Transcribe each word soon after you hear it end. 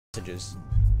messages.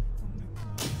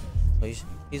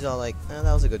 He's all like, that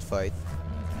was a good fight.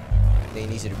 They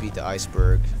need to beat the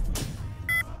iceberg.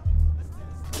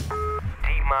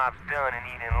 D-Mob's done and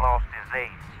he done lost his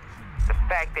ace. The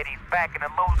fact that he's backing a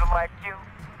loser like you,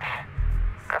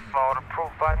 that's all the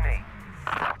proof I need.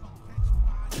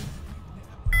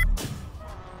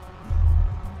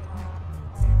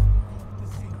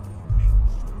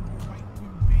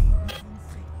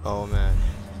 Oh man.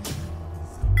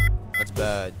 That's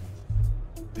bad.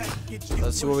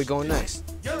 Let's see where we go next.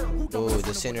 Oh,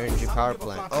 the Synergy Power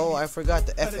Plant. Oh, I forgot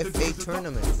the FFA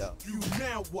tournament though.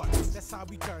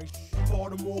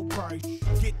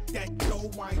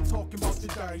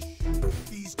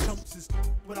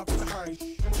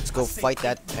 Let's go fight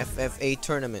that FFA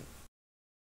tournament.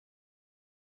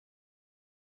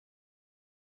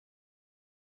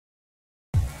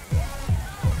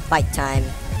 Fight time,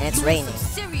 and it's raining.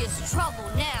 Serious trouble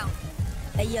now.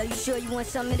 Hey yo, you sure you want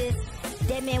some of this?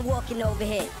 Dead man walking over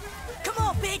here. Come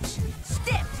on, bitch.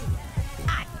 Step to it.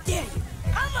 I dare you.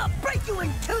 I'ma break you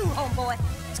in two, homeboy.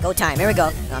 It's go time. Here we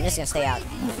go. No, I'm just gonna stay out.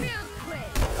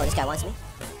 Oh, this guy wants me.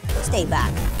 Stay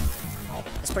back.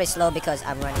 It's pretty slow because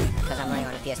I'm running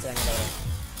on a PS2 emulator.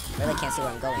 Really can't see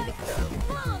where I'm going because.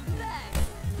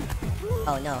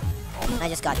 Oh no, I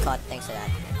just got caught thanks to that.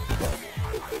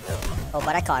 Oh,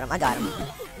 but I caught him. I got him.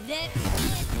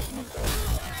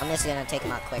 I'm just gonna take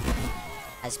him out quick,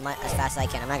 as fast as I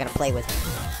can. I'm not gonna play with him.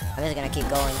 I'm just gonna keep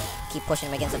going, keep pushing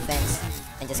him against the fence,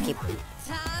 and just keep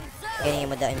hitting him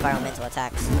with the environmental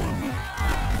attacks.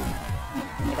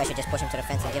 Maybe I should just push him to the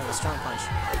fence and give him a strong punch.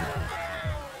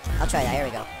 I'll try that. Here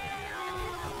we go.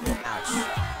 Ouch.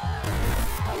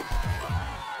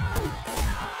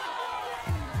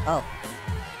 Oh,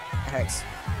 that hurts.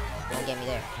 Don't get me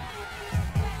there.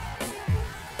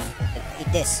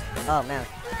 Eat this. Oh man,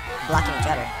 blocking each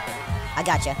other. I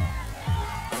gotcha.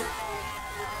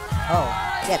 Oh,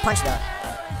 see that punch though.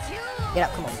 Get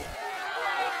up, come on.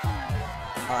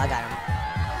 Oh, I got him.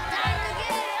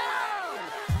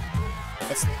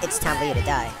 It's time for you to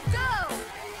die.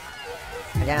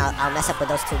 And then I'll mess up with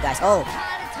those two guys. Oh,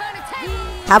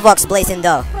 Havok's blazing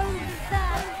though.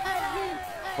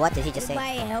 What did he just say?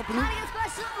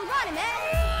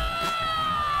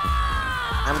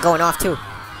 I'm going off too.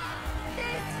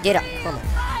 Get up, come on.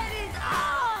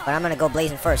 But I'm gonna go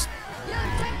blazing first.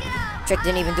 Trick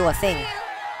didn't even do a thing.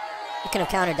 He could have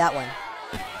countered that one.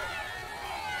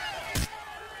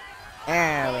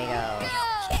 There we go.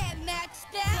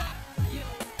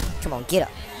 Come on, get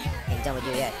up. Ain't done with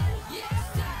you yet.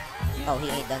 Oh, he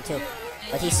ain't done too.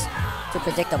 But he's too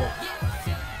predictable.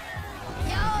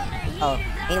 Oh,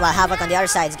 meanwhile, Havok on the other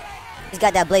side, he's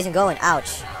got that blazing going.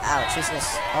 Ouch. Ouch. He's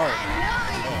just. Oh.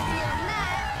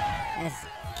 That's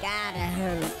gotta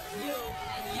hurt.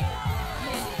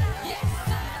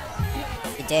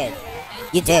 You did.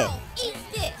 You did.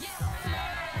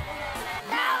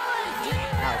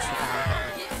 Ouch.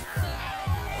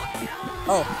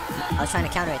 Oh, I was trying to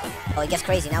counter it. Oh, it gets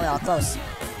crazy. Now we're all close.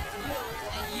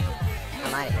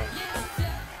 I'm out of here.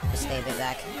 Just stay a bit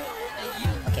back.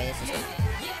 Okay, this is good.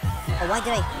 Oh, why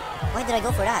did I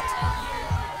go for that?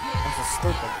 This is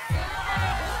stupid.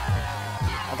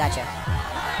 I gotcha.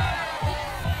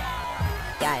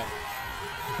 Got it.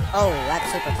 Oh, that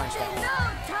super punch though.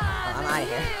 Oh, I'm out of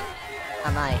here.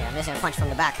 I'm out of here. I'm just gonna punch from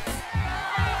the back.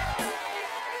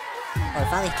 Oh, he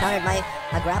finally countered my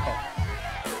grapple.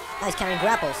 Now he's countering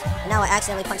grapples. And now I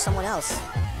accidentally punched someone else.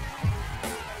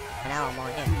 And now I'm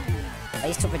on him. But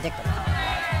he's too predictable.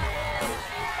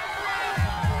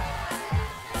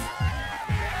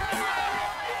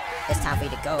 It's time for you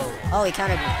to go. Oh, he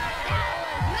countered me.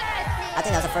 I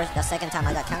think that was the second time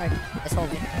I got countered this whole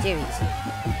series.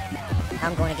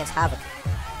 I'm going against Havok.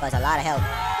 But it's a lot of help.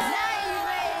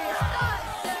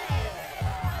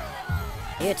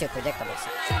 You're too predictable.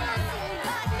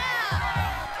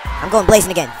 I'm going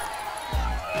blazing again.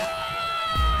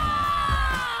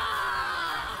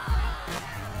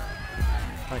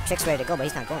 Oh, Trick's ready to go, but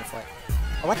he's not going for it.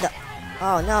 Oh, what the?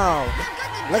 Oh, no.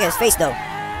 Look at his face, though.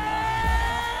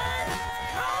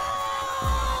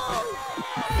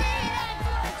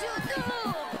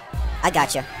 I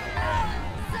gotcha.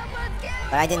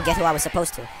 But I didn't get who I was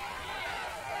supposed to.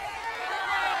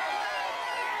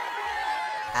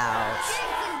 Ouch.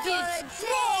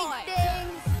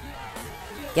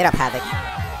 Get up, Havok.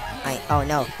 Oh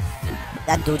no.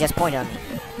 That dude just pointed on me.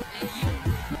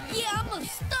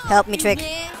 Help me, Trick.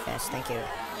 Yes, thank you.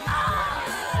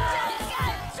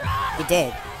 You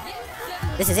did.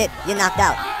 This is it. You're knocked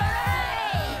out.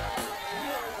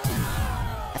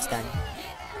 That's done.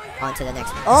 On to the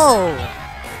next. Oh!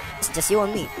 It's just you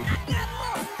and me.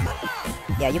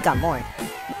 Yeah, you got more.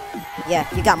 Yeah,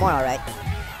 you got more, alright.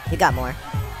 You got more.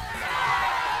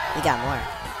 You got more.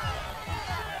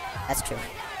 That's true.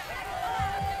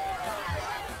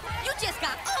 You just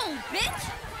got owned, bitch!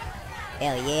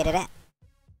 Hell yeah to that.